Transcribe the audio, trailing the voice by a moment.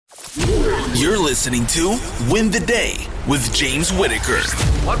You're listening to Win the Day with James Whitaker.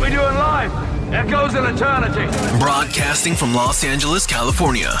 What we do in life echoes in eternity. Broadcasting from Los Angeles,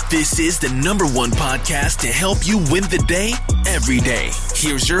 California. This is the #1 podcast to help you win the day every day.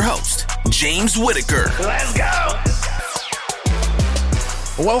 Here's your host, James Whitaker. Let's go.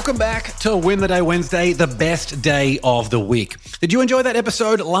 Welcome back to Win the Day Wednesday, the best day of the week. Did you enjoy that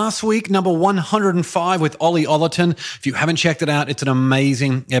episode last week, number 105 with Ollie Ollerton? If you haven't checked it out, it's an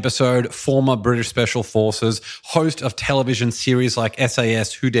amazing episode. Former British Special Forces, host of television series like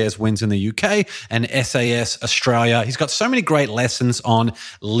SAS Who Dares Wins in the UK and SAS Australia. He's got so many great lessons on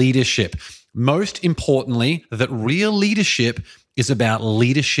leadership. Most importantly, that real leadership is about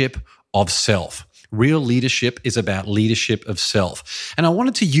leadership of self. Real leadership is about leadership of self. And I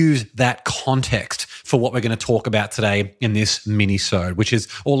wanted to use that context for what we're going to talk about today in this mini-sode, which is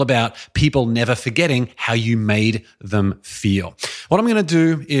all about people never forgetting how you made them feel. What I'm going to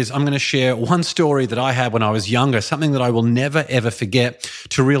do is I'm going to share one story that I had when I was younger, something that I will never, ever forget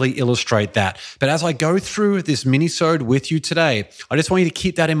to really illustrate that. But as I go through this mini-sode with you today, I just want you to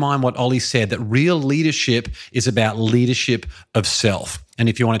keep that in mind, what Ollie said, that real leadership is about leadership of self. And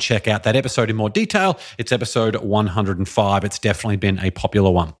if you want to check out that episode in more detail, it's episode 105. It's definitely been a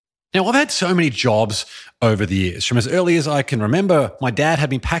popular one. Now, I've had so many jobs over the years. From as early as I can remember, my dad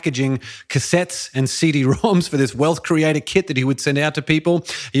had me packaging cassettes and CD-ROMs for this Wealth Creator kit that he would send out to people.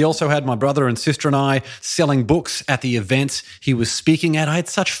 He also had my brother and sister and I selling books at the events he was speaking at. I had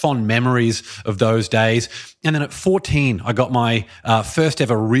such fond memories of those days. And then at 14, I got my first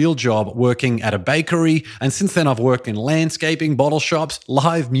ever real job working at a bakery. And since then, I've worked in landscaping, bottle shops,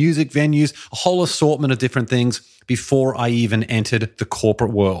 live music venues, a whole assortment of different things before I even entered the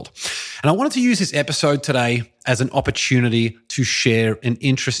corporate world. And I wanted to use this episode today as an opportunity to share an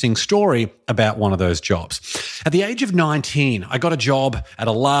interesting story about one of those jobs. At the age of 19, I got a job at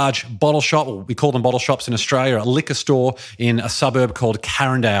a large bottle shop, or we call them bottle shops in Australia, a liquor store in a suburb called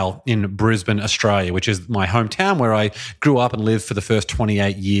Carindale in Brisbane, Australia, which is my hometown where I grew up and lived for the first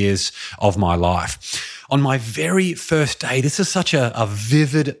 28 years of my life. On my very first day, this is such a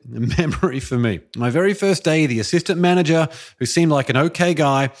vivid memory for me. My very first day, the assistant manager, who seemed like an okay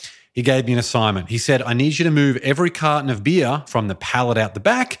guy, he gave me an assignment. He said, I need you to move every carton of beer from the pallet out the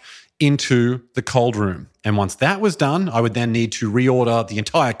back into the cold room. And once that was done, I would then need to reorder the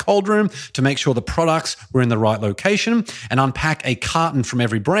entire cold room to make sure the products were in the right location and unpack a carton from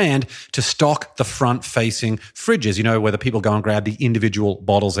every brand to stock the front-facing fridges, you know, where the people go and grab the individual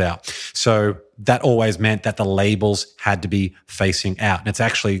bottles out. So that always meant that the labels had to be facing out. And it's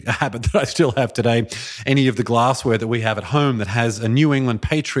actually a habit that I still have today. Any of the glassware that we have at home that has a New England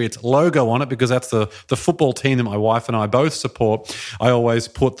Patriots logo on it, because that's the football team that my wife and I both support, I always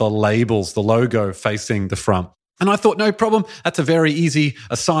put the labels, the logo facing the front. And I thought, no problem. That's a very easy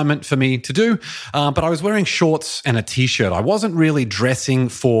assignment for me to do. But I was wearing shorts and a T-shirt. I wasn't really dressing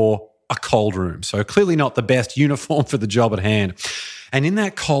for a cold room. So clearly not the best uniform for the job at hand. And in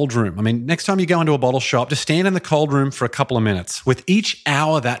that cold room, I mean, next time you go into a bottle shop, just stand in the cold room for a couple of minutes. With each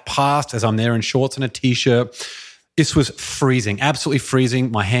hour that passed as I'm there in shorts and a T-shirt, this was freezing, absolutely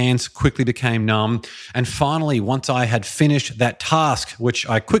freezing. My hands quickly became numb. And finally, once I had finished that task, which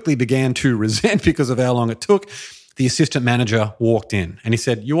I quickly began to resent because of how long it took, the assistant manager walked in and he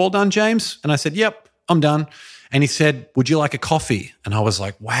said, "You all done, James?" And I said, "Yep, I'm done." And he said, "Would you like a coffee?" And I was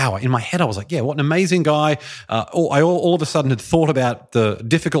like, wow. In my head, I was like, yeah, what an amazing guy. I all of a sudden had thought about the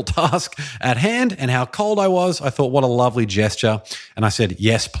difficult task at hand and how cold I was. I thought, what a lovely gesture. And I said,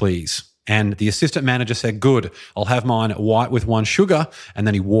 "Yes, please." And the assistant manager said, "Good, I'll have mine white with 1 sugar." And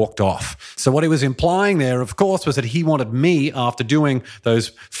then he walked off. So what he was implying there, of course, was that he wanted me, after doing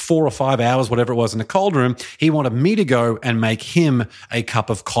those 4 or 5 hours, whatever it was in the cold room, he wanted me to go and make him a cup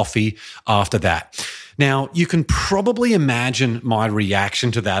of coffee after that. Now, you can probably imagine my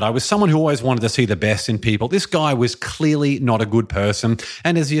reaction to that. I was someone who always wanted to see the best in people. This guy was clearly not a good person.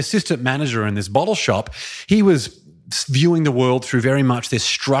 And as the assistant manager in this bottle shop, he was viewing the world through very much this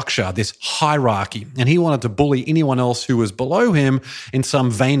structure, this hierarchy. And he wanted to bully anyone else who was below him in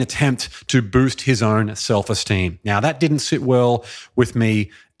some vain attempt to boost his own self-esteem. Now, that didn't sit well with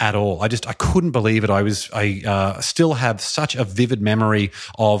me at all. I couldn't believe it. I still have such a vivid memory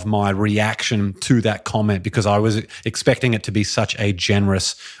of my reaction to that comment because I was expecting it to be such a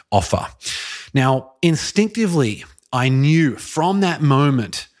generous offer. Now, instinctively, I knew from that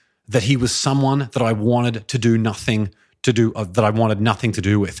moment that he was someone that I wanted nothing to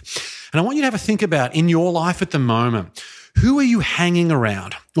do with. And I want you to have a think about in your life at the moment, who are you hanging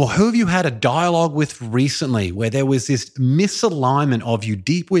around? Or who have you had a dialogue with recently where there was this misalignment of you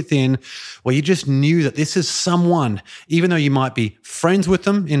deep within where you just knew that this is someone, even though you might be friends with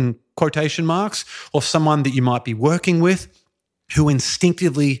them in quotation marks, or someone that you might be working with who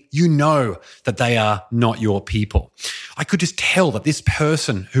instinctively you know that they are not your people. I could just tell that this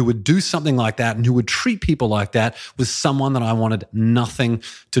person who would do something like that and who would treat people like that was someone that I wanted nothing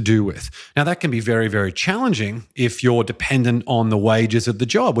to do with. Now, that can be very, very challenging if you're dependent on the wages of the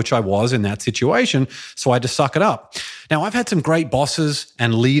job, which I was in that situation, so I had to suck it up. Now, I've had some great bosses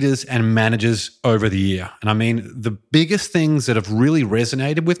and leaders and managers over the year. And I mean, the biggest things that have really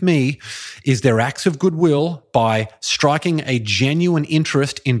resonated with me is their acts of goodwill by striking a genuine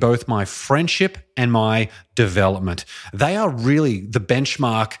interest in both my friendship and my development. They are really the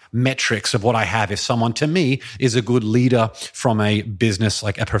benchmark metrics of what I have if someone, to me, is a good leader from a business,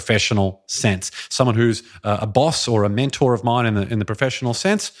 like a professional sense. Someone who's a boss or a mentor of mine in the professional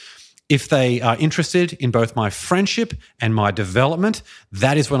sense. If they are interested in both my friendship and my development,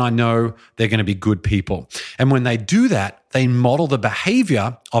 that is when I know they're going to be good people. And when they do that, they model the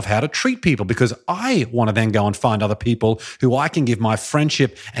behavior of how to treat people, because I want to then go and find other people who I can give my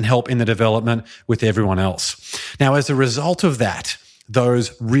friendship and help in the development with everyone else. Now, as a result of that,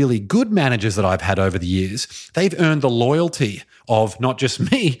 those really good managers that I've had over the years, they've earned the loyalty of not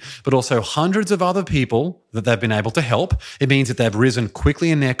just me, but also hundreds of other people that they've been able to help. It means that they've risen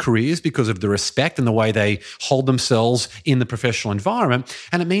quickly in their careers because of the respect and the way they hold themselves in the professional environment.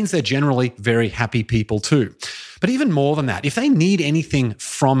 And it means they're generally very happy people too. But even more than that, if they need anything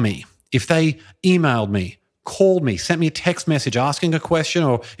from me, if they emailed me, called me, sent me a text message asking a question,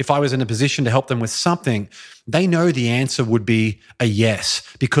 or if I was in a position to help them with something, they know the answer would be a yes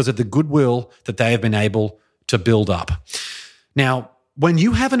because of the goodwill that they have been able to build up. Now, when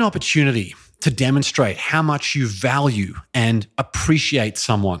you have an opportunity to demonstrate how much you value and appreciate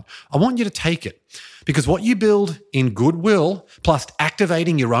someone, I want you to take it. Because what you build in goodwill, plus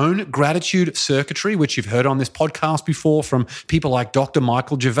activating your own gratitude circuitry, which you've heard on this podcast before from people like Dr.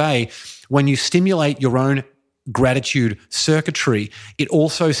 Michael Gervais, when you stimulate your own gratitude circuitry, it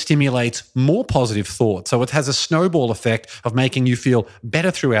also stimulates more positive thoughts. So it has a snowball effect of making you feel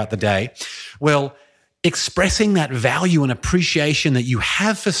better throughout the day. Well, expressing that value and appreciation that you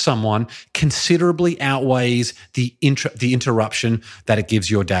have for someone considerably outweighs the interruption that it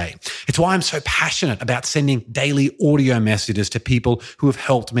gives your day. It's why I'm so passionate about sending daily audio messages to people who have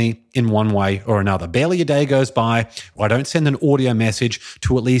helped me in one way or another. Barely a day goes by where I don't send an audio message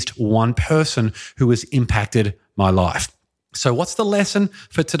to at least one person who has impacted my life. So what's the lesson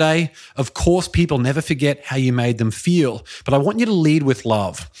for today? Of course, people never forget how you made them feel, but I want you to lead with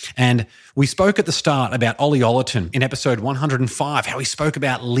love. And we spoke at the start about Ollie Ollerton in episode 105, how he spoke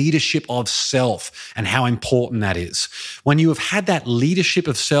about leadership of self and how important that is. When you have had that leadership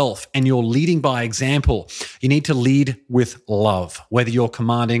of self and you're leading by example, you need to lead with love, whether you're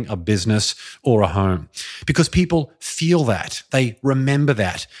commanding a business or a home, because people feel that. They remember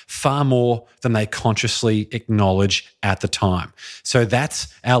that far more than they consciously acknowledge at the time. So that's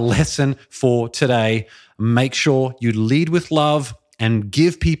our lesson for today. Make sure you lead with love and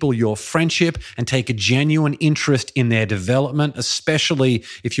give people your friendship and take a genuine interest in their development, especially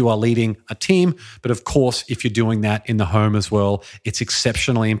if you are leading a team. But of course, if you're doing that in the home as well, it's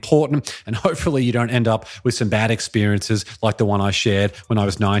exceptionally important. And hopefully you don't end up with some bad experiences like the one I shared when I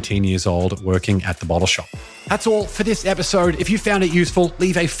was 19 years old working at the bottle shop. That's all for this episode. If you found it useful,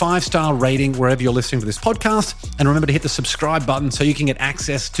 leave a 5-star rating wherever you're listening to this podcast. And remember to hit the subscribe button so you can get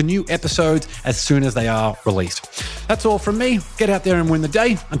access to new episodes as soon as they are released. That's all from me. Get out there and win the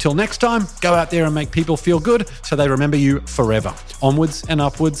day. Until next time, go out there and make people feel good so they remember you forever. Onwards and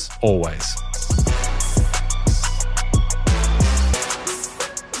upwards, always.